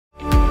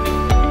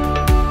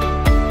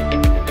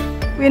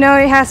We know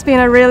it has been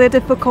a really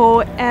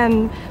difficult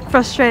and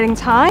frustrating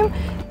time.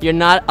 You're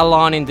not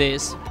alone in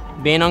this.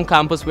 Being on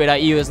campus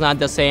without you is not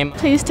the same.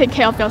 Please take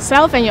care of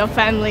yourself and your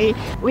family.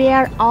 We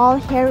are all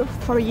here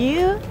for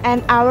you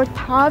and our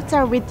thoughts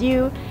are with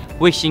you.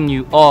 Wishing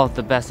you all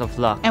the best of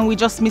luck. And we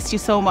just miss you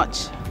so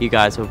much. You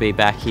guys will be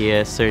back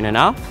here soon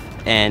enough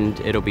and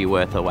it'll be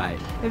worth a wait.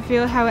 If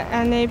you have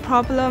any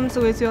problems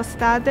with your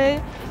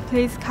study,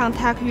 please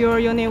contact your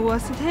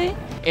university.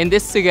 In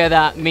this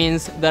together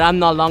means that I'm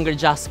no longer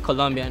just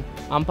Colombian.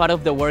 I'm part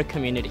of the work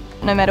community.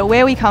 No matter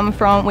where we come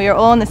from, we are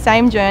all on the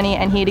same journey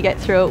and here to get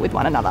through it with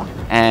one another.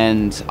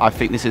 And I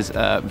think this is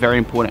a very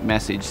important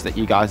message that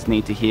you guys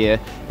need to hear,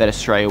 that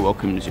Australia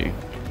welcomes you.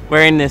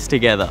 We're in this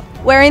together.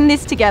 We're in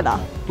this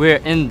together.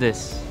 We're in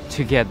this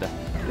together.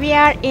 We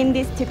are in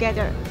this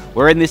together.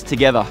 We're in this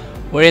together.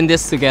 We're in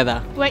this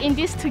together. We're in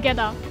this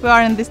together. We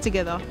are in this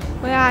together.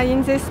 We are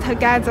in this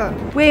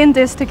together. We're in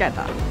this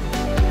together.